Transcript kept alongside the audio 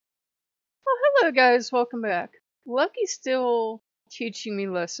Hello guys, welcome back. Loki's still teaching me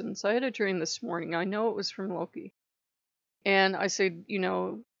lessons. I had a dream this morning. I know it was from Loki. And I said,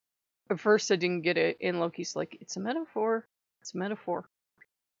 at first I didn't get it, and Loki's like, it's a metaphor. It's a metaphor.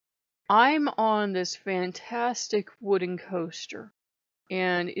 I'm on this fantastic wooden coaster.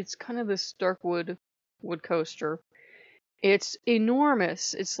 And it's kind of this dark wood coaster. It's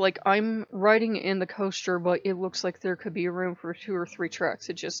enormous. It's like I'm riding in the coaster, but it looks like there could be room for 2 or 3 tracks.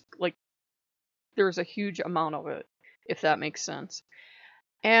 It just like there's a huge amount of it, if that makes sense.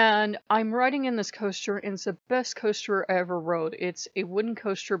 And I'm riding in this coaster, and it's the best coaster I ever rode. It's a wooden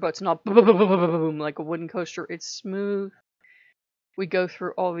coaster, but it's not boom like a wooden coaster. It's smooth. We go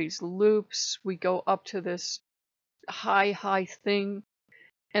through all these loops. We go up to this high thing,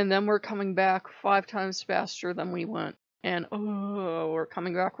 and then we're coming back 5 times faster than we went. And we're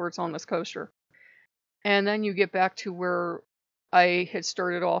coming backwards on this coaster. And then you get back to where I had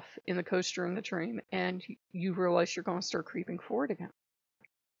started off in the coaster in the dream, and you realize you're going to start creeping forward again.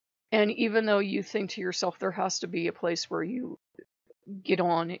 And even though you think to yourself there has to be a place where you get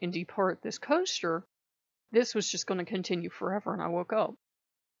on and depart this coaster, this was just going to continue forever, and I woke up.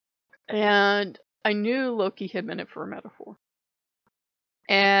 And I knew Loki had meant it for a metaphor.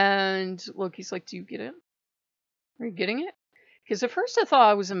 And Loki's like, do you get it? Are you getting it? Because at first I thought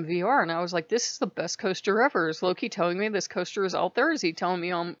I was in VR, and I was like, this is the best coaster ever. Is Loki telling me this coaster is out there? Is he telling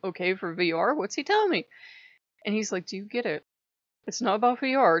me I'm okay for VR? What's he telling me? And he's like, do you get it? It's not about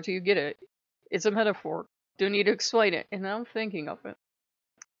VR. Do you get it? It's a metaphor. Don't need to explain it. And I'm thinking of it.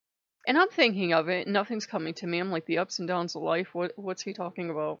 And I'm thinking of it, and nothing's coming to me. I'm like, the ups and downs of life. What's he talking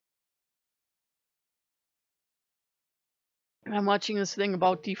about? And I'm watching this thing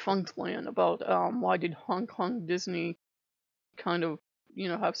about Defunct Land, about why did Hong Kong Disney kind of,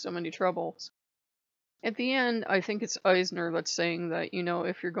 have so many troubles. At the end, I think it's Eisner that's saying that,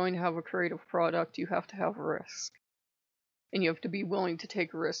 if you're going to have a creative product, you have to have risk. And you have to be willing to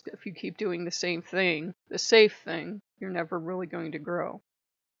take a risk. If you keep doing the same thing, the safe thing, you're never really going to grow.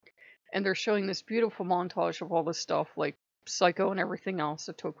 And they're showing this beautiful montage of all this stuff, like Psycho and everything else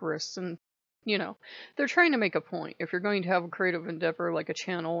that took risks. And, they're trying to make a point. If you're going to have a creative endeavor like a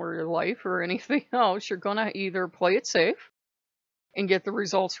channel or your life or anything else, you're going to either play it safe and get the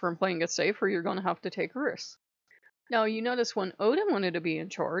results from playing it safe, or you're going to have to take a risk. Now, you notice when Odin wanted to be in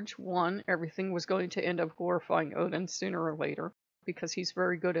charge, one, everything was going to end up glorifying Odin sooner or later, because he's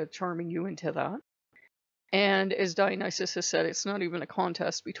very good at charming you into that. And as Dionysus has said, it's not even a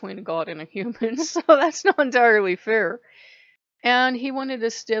contest between a god and a human, so that's not entirely fair. And he wanted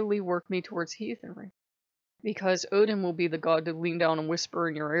to steadily work me towards heathenry, because Odin will be the god to lean down and whisper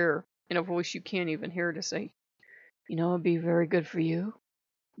in your ear, in a voice you can't even hear, to say, it'd be very good for you.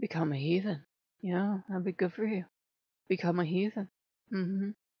 Become a heathen. Yeah, that'd be good for you. Become a heathen.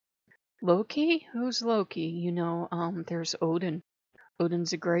 Loki? Who's Loki? There's Odin.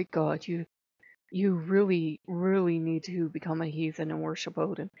 Odin's a great god. You really, really need to become a heathen and worship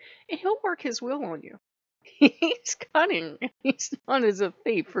Odin. And he'll work his will on you. He's cunning. He's not as a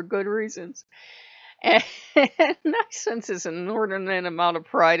thief for good reasons. And I senses an inordinate amount of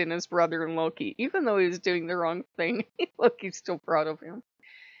pride in his brother in Loki. Even though he was doing the wrong thing, Loki's still proud of him.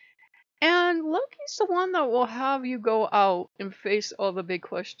 And Loki's the one that will have you go out and face all the big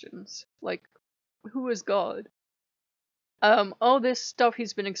questions. Like, who is God? All this stuff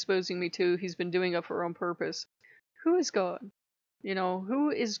he's been exposing me to, he's been doing it for on purpose. Who is God?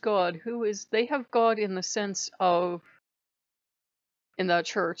 Who is God? They have God in the sense of, in that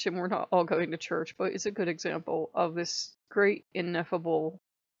church, and we're not all going to church, but it's a good example of this great, ineffable,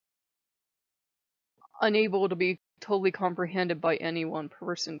 unable to be totally comprehended by any one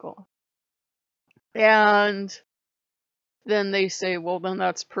person God. And then they say, well, then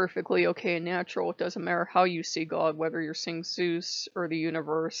that's perfectly okay and natural. It doesn't matter how you see God, whether you're seeing Zeus or the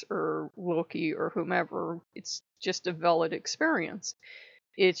universe or Loki or whomever. It's just a valid experience.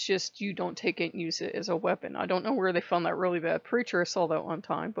 It's just you don't take it and use it as a weapon. I don't know where they found that really bad preacher. I saw that one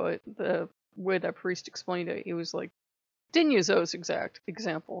time, but the way that priest explained it, he was like, didn't use those exact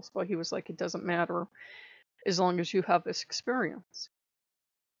examples, but he was like, it doesn't matter as long as you have this experience.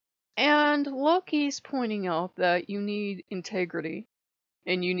 And Loki's pointing out that you need integrity,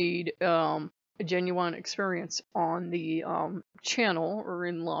 and you need a genuine experience on the channel or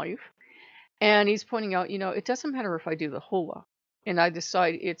in life. And he's pointing out, it doesn't matter if I do the hula, and I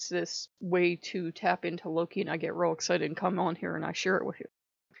decide it's this way to tap into Loki, and I get real excited and come on here and I share it with you.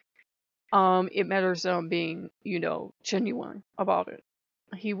 It matters being, genuine about it.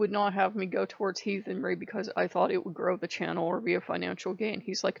 He would not have me go towards heathenry because I thought it would grow the channel or be a financial gain.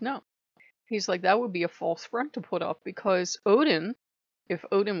 He's like, no. He's like, that would be a false front to put up, because Odin if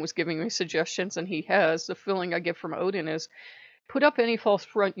Odin was giving me suggestions, and he has, the feeling I get from Odin is, put up any false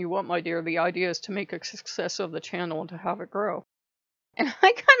front you want, my dear. The idea is to make a success of the channel and to have it grow. And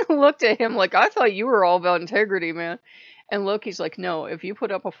I kind of looked at him like, I thought you were all about integrity, man. And Loki's like, no, if you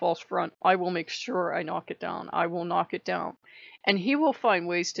put up a false front, I will make sure I knock it down. I will knock it down. And he will find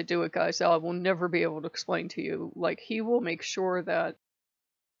ways to do it, guys, that I will never be able to explain to you. Like, he will make sure that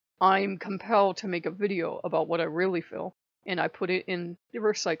I'm compelled to make a video about what I really feel. And I put it in the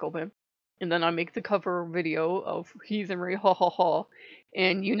recycle bin. And then I make the cover video of heathenry, ha ha ha.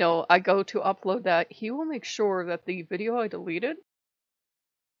 And, you know, I go to upload that. He will make sure that the video I deleted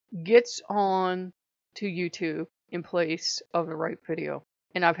gets on to YouTube in place of the right video.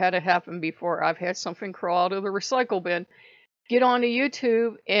 And I've had it happen before. I've had something crawl out of the recycle bin, get onto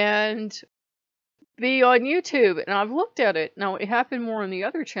YouTube, and be on YouTube. And I've looked at it. Now, it happened more on the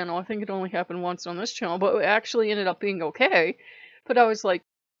other channel. I think it only happened once on this channel, but it actually ended up being okay. But I was like,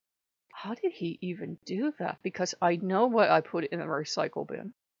 how did he even do that? Because I know what I put in the recycle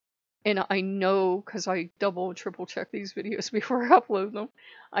bin. And I know, because I double and triple check these videos before I upload them,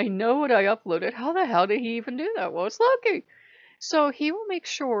 I know what I uploaded. How the hell did he even do that? Well, it's Loki. So he will make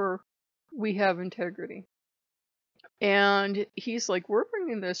sure we have integrity. And he's like, we're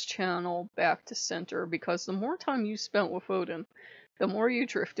bringing this channel back to center, because the more time you spent with Odin, the more you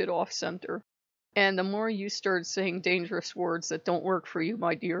drifted off center. And the more you started saying dangerous words that don't work for you,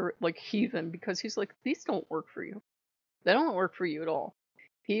 my dear, like heathen, because he's like, these don't work for you. They don't work for you at all.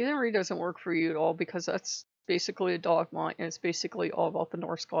 Heathenry doesn't work for you at all, because that's basically a dogma, and it's basically all about the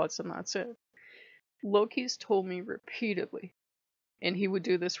Norse gods, and that's it. Loki's told me repeatedly, and he would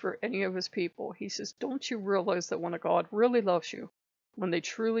do this for any of his people. He says, don't you realize that when a god really loves you, when they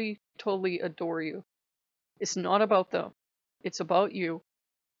truly, totally adore you, it's not about them. It's about you.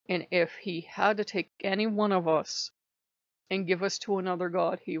 And if he had to take any one of us and give us to another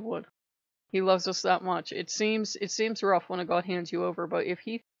god, he would. He loves us that much. It seems rough when a god hands you over, but if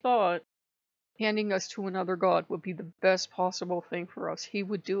he thought handing us to another god would be the best possible thing for us, he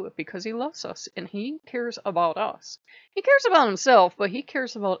would do it, because he loves us and he cares about us. He cares about himself, but he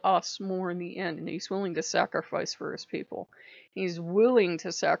cares about us more in the end, and he's willing to sacrifice for his people. He's willing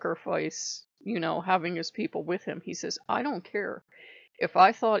to sacrifice, you know, having his people with him. He says, I don't care. If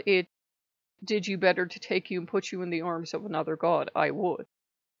I thought it did you better to take you and put you in the arms of another god, I would.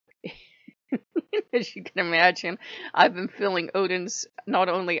 As you can imagine, I've been feeling Odin's not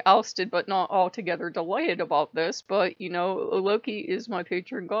only ousted, but not altogether delighted about this. But, you know, Loki is my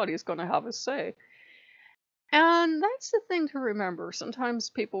patron god. He's going to have a say. And that's the thing to remember. Sometimes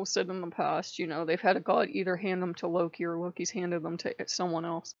people said in the past, you know, they've had a god either hand them to Loki or Loki's handed them to someone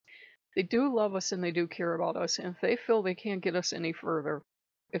else. They do love us and they do care about us. And if they feel they can't get us any further,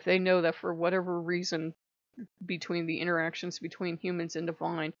 if they know that for whatever reason between the interactions between humans and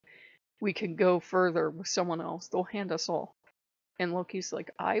divine, we can go further with someone else, they'll hand us all. And Loki's like,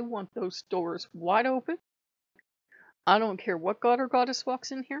 I want those doors wide open. I don't care what god or goddess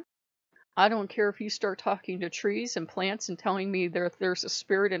walks in here. I don't care if you start talking to trees and plants and telling me there's a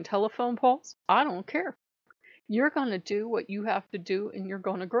spirit in telephone poles. I don't care. You're going to do what you have to do, and you're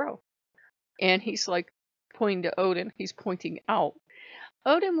going to grow. And he's like pointing to Odin. He's pointing out.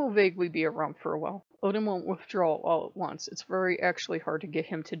 Odin will vaguely be around for a while. Odin won't withdraw all at once. It's very actually hard to get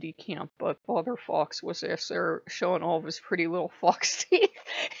him to decamp, but Father Fox was there showing all of his pretty little fox teeth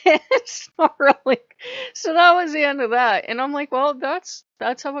and snarling. So that was the end of that. And I'm like, well, that's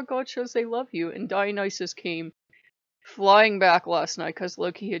how a god shows they love you. And Dionysus came flying back last night because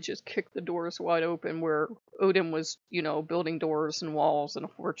Loki had just kicked the doors wide open where Odin was, you know, building doors and walls and a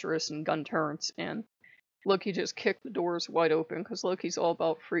fortress and gun turrets, and Loki just kicked the doors wide open because Loki's all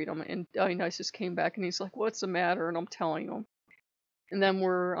about freedom. And Dionysus came back and he's like, what's the matter? And I'm telling him. And then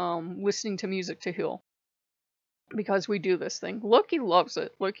we're listening to music to heal, because we do this thing. Loki loves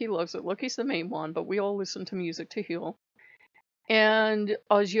it. Loki loves it. Loki's the main one, but we all listen to music to heal. And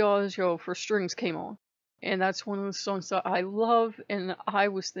Azio Azio for strings came on. And that's one of the songs that I love. And I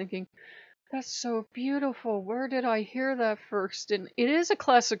was thinking, that's so beautiful. Where did I hear that first? And it is a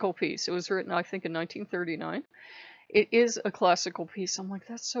classical piece. It was written, I think, in 1939. It is a classical piece. I'm like,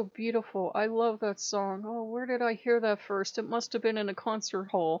 that's so beautiful. I love that song. Oh, where did I hear that first? It must have been in a concert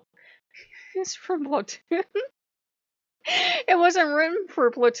hall. It's from Platoon. It wasn't written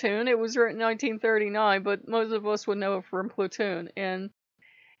for Platoon. It was written in 1939, but most of us would know it from Platoon. And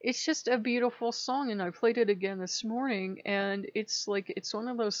it's just a beautiful song, and I played it again this morning, and it's like, it's one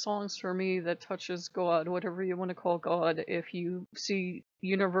of those songs for me that touches God, whatever you want to call God. If you see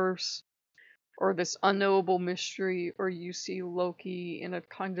universe, or this unknowable mystery, or you see Loki, and it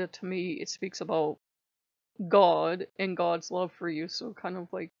kind of, to me, it speaks about God and God's love for you. So kind of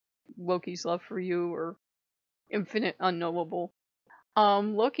like Loki's love for you, or infinite unknowable.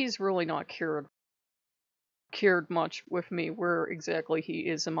 Loki's really not cared much with me where exactly he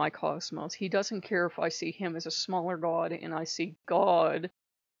is in my cosmos. He doesn't care if I see him as a smaller god and I see God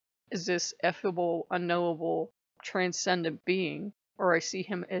as this effable, unknowable, transcendent being, or I see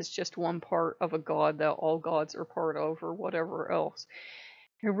him as just one part of a god that all gods are part of, or whatever else.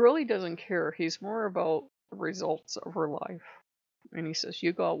 He really doesn't care. He's more about the results of her life. And he says,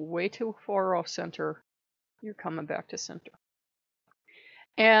 you got way too far off center. You're coming back to center.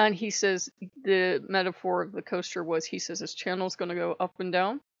 And he says the metaphor of the coaster was, he says his channel's going to go up and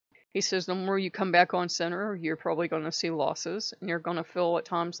down. He says the more you come back on center, you're probably going to see losses. And you're going to feel at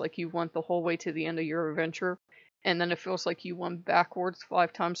times like you went the whole way to the end of your adventure. And then it feels like you went backwards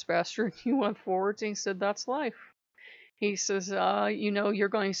 5 times faster than you went forwards. And he said, that's life. He says, you know, you're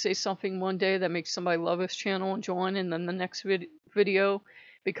going to say something one day that makes somebody love his channel and join. And then the next video,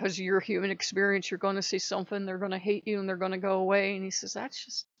 because of your human experience, you're going to say something, they're going to hate you and they're going to go away. And he says,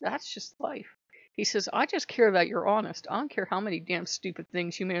 that's just life. He says, I just care that you're honest. I don't care how many damn stupid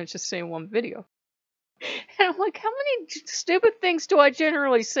things you manage to say in one video. And I'm like, how many stupid things do I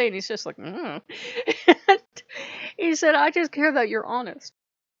generally say? And he's just like, He said, I just care that you're honest.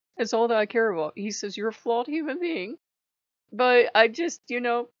 It's all that I care about. He says, you're a flawed human being, but I just, you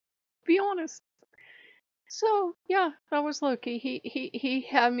know, be honest. So yeah, that was Loki. He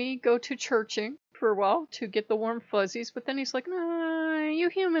had me go to churching for a while to get the warm fuzzies, but then he's like, nah, you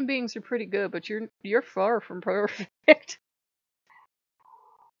human beings are pretty good, but you're far from perfect.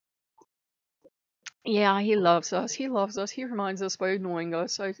 Yeah, he loves us. He loves us. He reminds us by annoying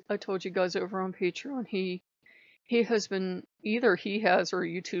us. I told you guys over on Patreon, he has been, either he has or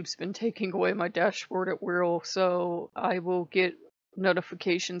YouTube's been taking away my dashboard at will, so I will get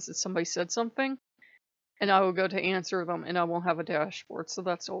notifications that somebody said something, and I will go to answer them, and I won't have a dashboard, so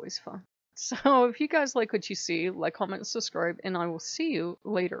that's always fun. So if you guys like what you see, like, comment, and subscribe, and I will see you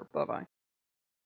later. Bye-bye.